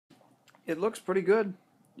It looks pretty good.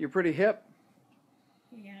 You're pretty hip.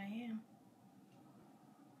 Yeah, I am.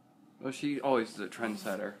 Well, she always is a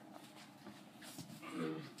trendsetter.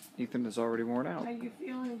 Ethan is already worn out. How you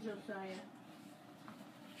feeling, Josiah?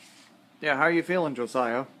 Yeah, how are you feeling,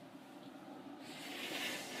 Josiah?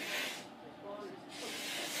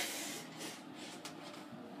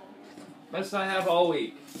 Best I have all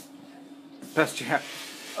week. Best you have.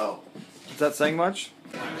 Oh. Is that saying much?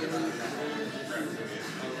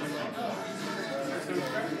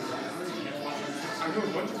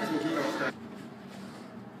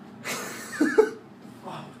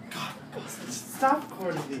 Oh, God. Stop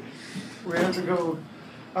recording me. We have to go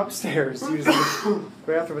upstairs to use the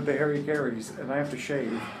bathroom with the Harry Carries, and I have to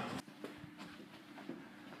shave.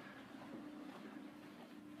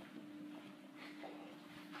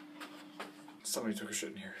 Somebody took a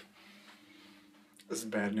shit in here. This is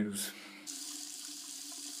bad news.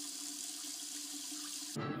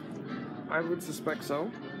 I would suspect so.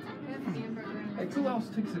 Like, who else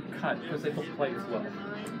takes a cut because they don't play as well?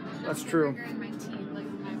 That's true.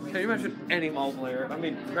 Can you imagine any mall player? I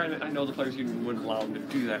mean, granted, I know the players union wouldn't allow them to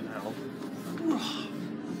do that now.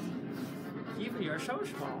 Even you're so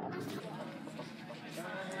small.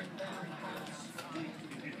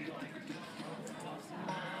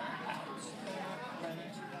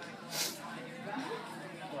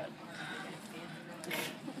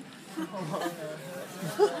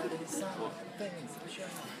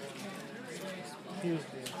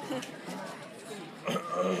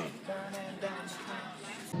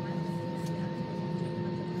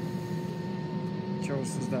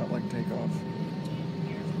 Joe's does not like takeoff.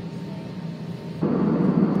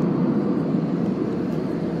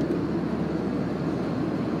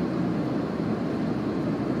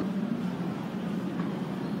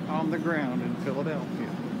 On the ground in Philadelphia,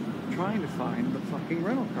 trying to find the fucking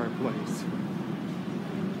rental car place.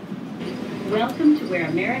 Welcome to where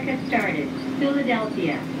America started,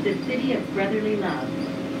 Philadelphia, the city of brotherly love.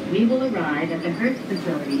 We will arrive at the Hertz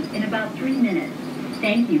facility in about 3 minutes.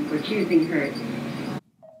 Thank you for choosing Hertz.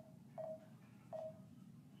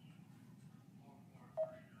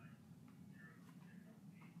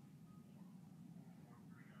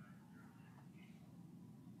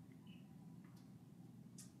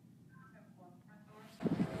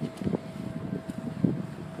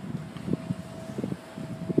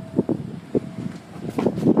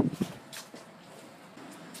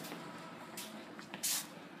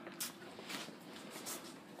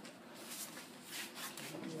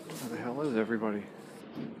 Where the hell is everybody?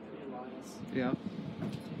 Yeah.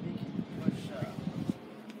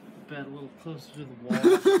 Bed a little closer to the wall.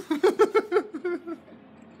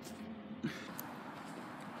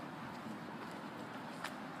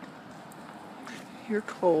 You're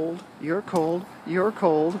cold. You're cold. You're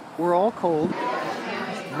cold. We're all cold.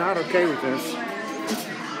 Not okay with this.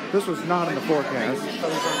 This was not in the forecast.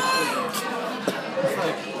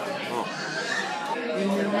 In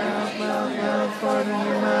your mouth, mouth, mouth, fart in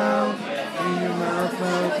your mouth. In your mouth,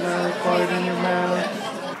 mouth, mouth, fart in your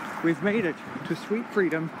mouth. We've made it to sweet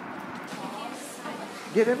freedom.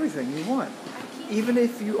 Get everything you want. Even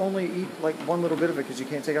if you only eat like one little bit of it because you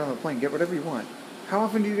can't take it on the plane, get whatever you want. How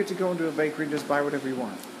often do you get to go into a bakery and just buy whatever you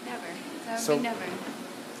want? Never. That would So- be never.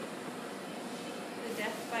 The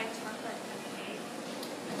Death by Chocolate cupcake.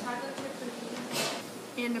 A chocolate chip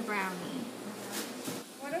cookie. And a brownie.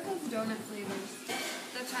 What are those donut flavors?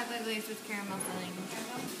 The chocolate glazed with caramel filling.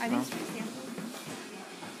 Are these for samples?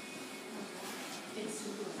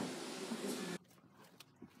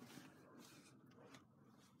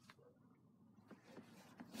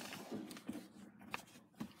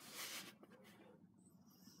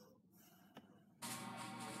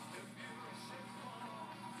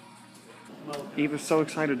 Eve was so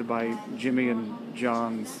excited to buy Jimmy and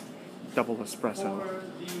John's double espresso.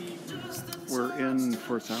 We're in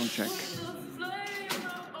for sound check.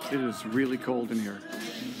 It is really cold in here.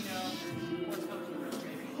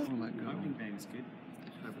 Oh my god. Opening game is good. I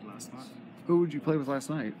played with last night. Who would you play with last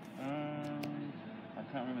night? I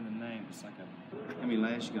can't remember the name. It's like a. How many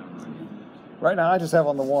layers you got on? Right now I just have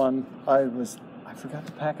on the one. I forgot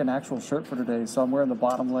to pack an actual shirt for today, so I'm wearing the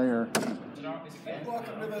bottom layer.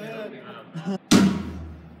 Welcome to the head.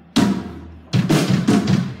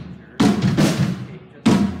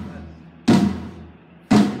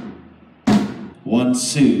 1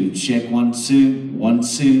 2, check 1 2, 1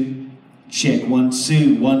 2, check 1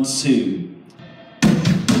 2, 1 2.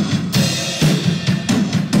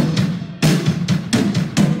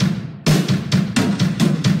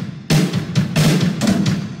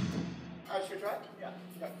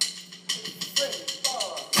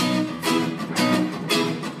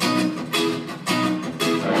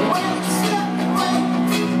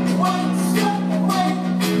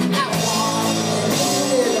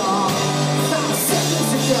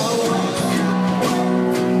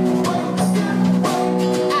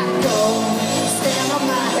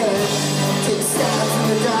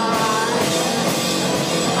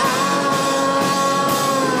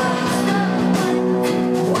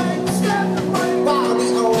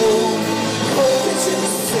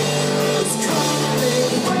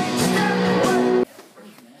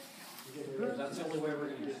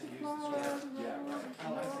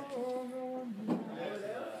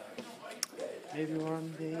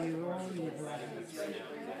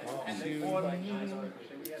 Has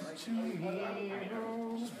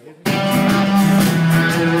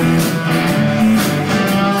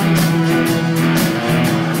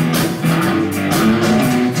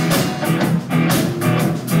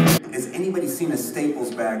anybody seen a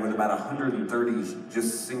Staples bag with about 130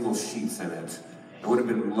 just single sheets in it? It would have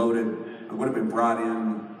been loaded, it would have been brought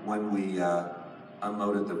in when we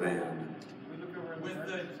unloaded the van.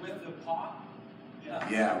 With the pop?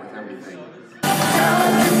 Yeah, with everything.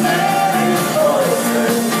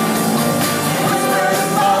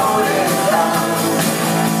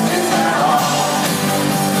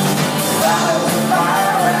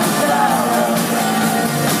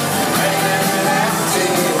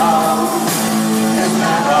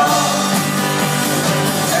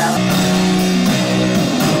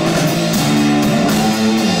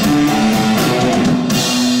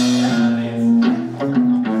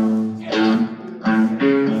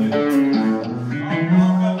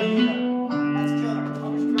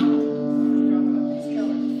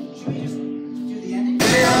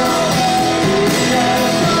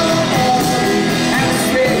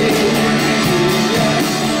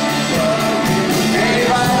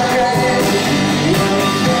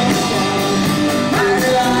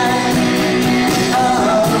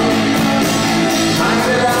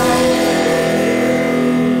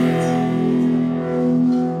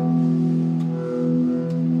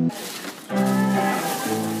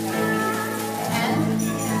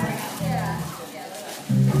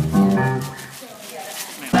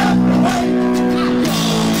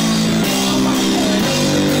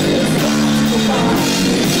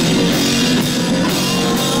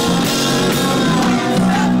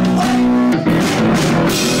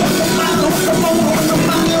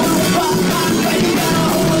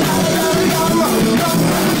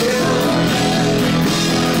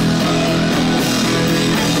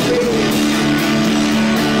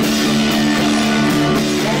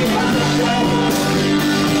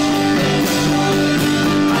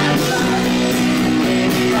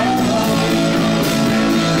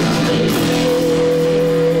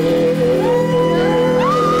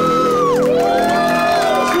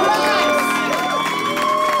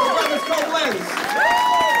 Brothers Coblentz!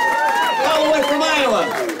 All the way from Iowa!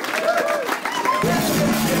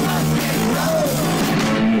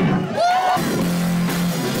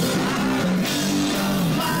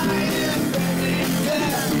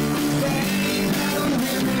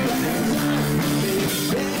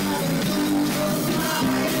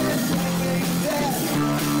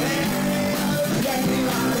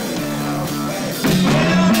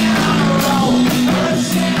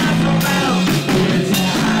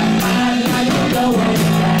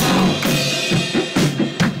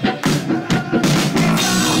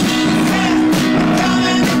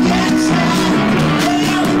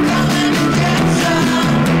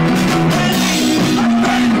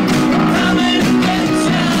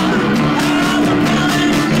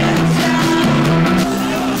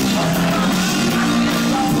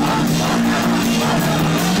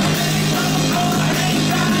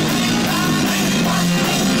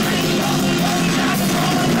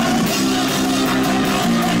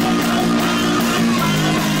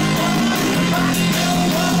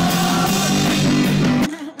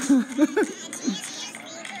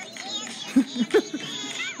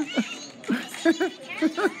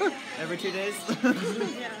 Every 2 days?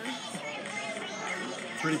 Yeah.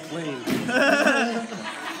 Pretty clean.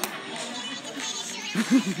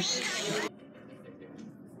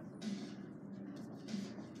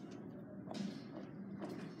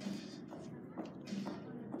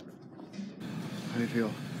 How do you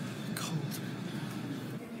feel? Cold.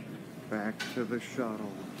 Back to the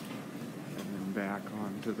shuttle. And then back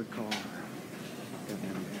onto the car. And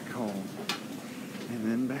then back home. And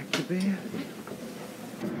then back to bed.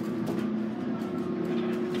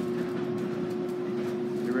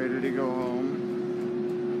 You ready to go home?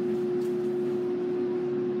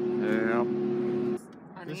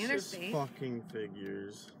 On the interstate. fucking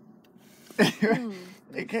figures.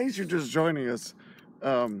 In case you're just joining us,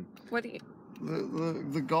 What do you...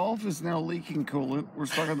 the Golf is now leaking coolant. We're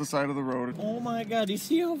stuck on the side of the road. Oh my god, do you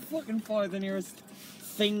see how fucking far the nearest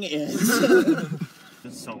thing is?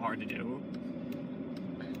 It's so hard to do.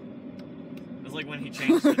 It was like when he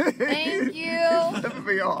changed it. Thank you. Let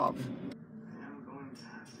me off. I'm going to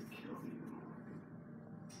have to kill you.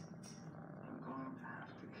 I'm going to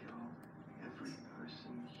have to kill every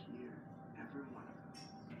person here. Every one of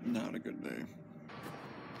them. Not a good day.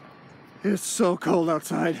 It's so cold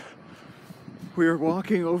outside. We are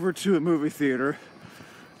walking over to a movie theater.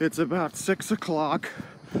 It's about 6 o'clock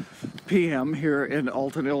p.m. here in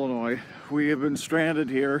Alton, Illinois. We have been stranded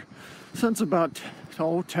here since about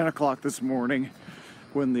 10 o'clock this morning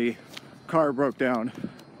when the car broke down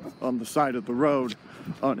on the side of the road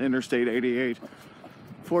on Interstate 88.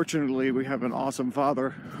 Fortunately, we have an awesome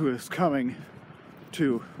father who is coming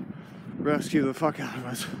to rescue the fuck out of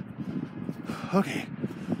us. Okay.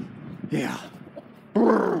 Yeah.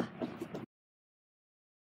 Brrr.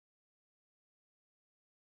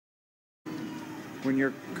 When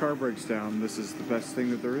your car breaks down, this is the best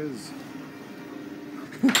thing that there is.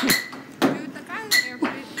 Dude, the guy at the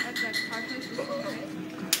airport at the car place was so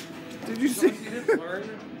nice. Did you see?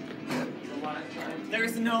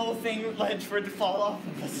 There's no thing ledge for it to fall off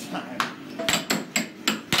of this time.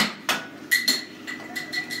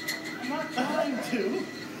 I'm not trying to.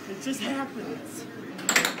 It just happens.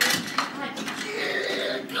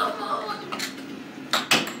 Come on.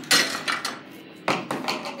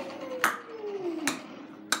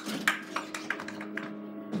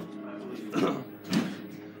 Oh,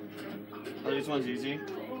 this one's easy.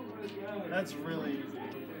 That's really easy.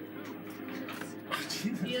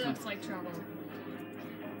 He looks like trouble.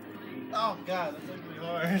 Oh god, that's really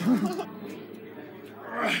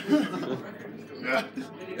hard.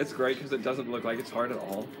 It's great because it doesn't look like it's hard at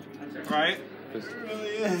all. Right? Just, It really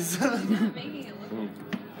is. Making it look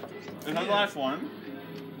Is that the last one?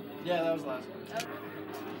 Yeah, that was the last one.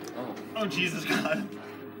 oh. Oh, Jesus God.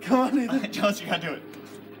 Come on, Nathan. Jones, you gotta do it.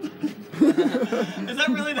 Is that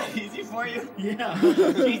really that easy for you? Yeah.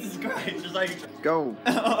 Jesus Christ. Just like... Go.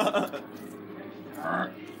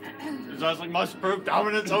 It's just like must prove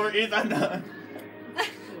dominance over Ethan.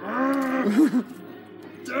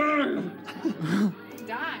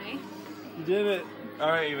 die. You did it.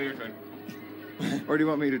 Alright, Eva, your turn. Or do you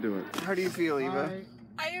want me to do it? How do you feel, Eva?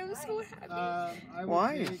 I am so happy.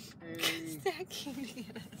 Why? That cute.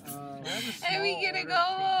 And we get to go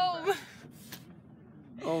home.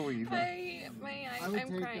 Oh, Eva.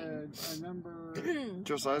 I'm crying.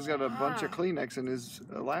 Josiah's got a bunch of Kleenex in his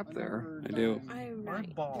lap there. I do. I'm not.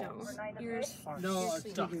 No. Yours. No, I'm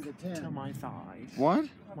stuck to my thigh. What?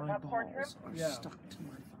 My balls are stuck to my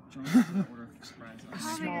thigh. Order fries.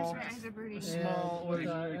 How big is your eyes, a birdie? Small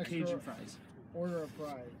order Cajun fries. Order of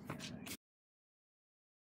fries.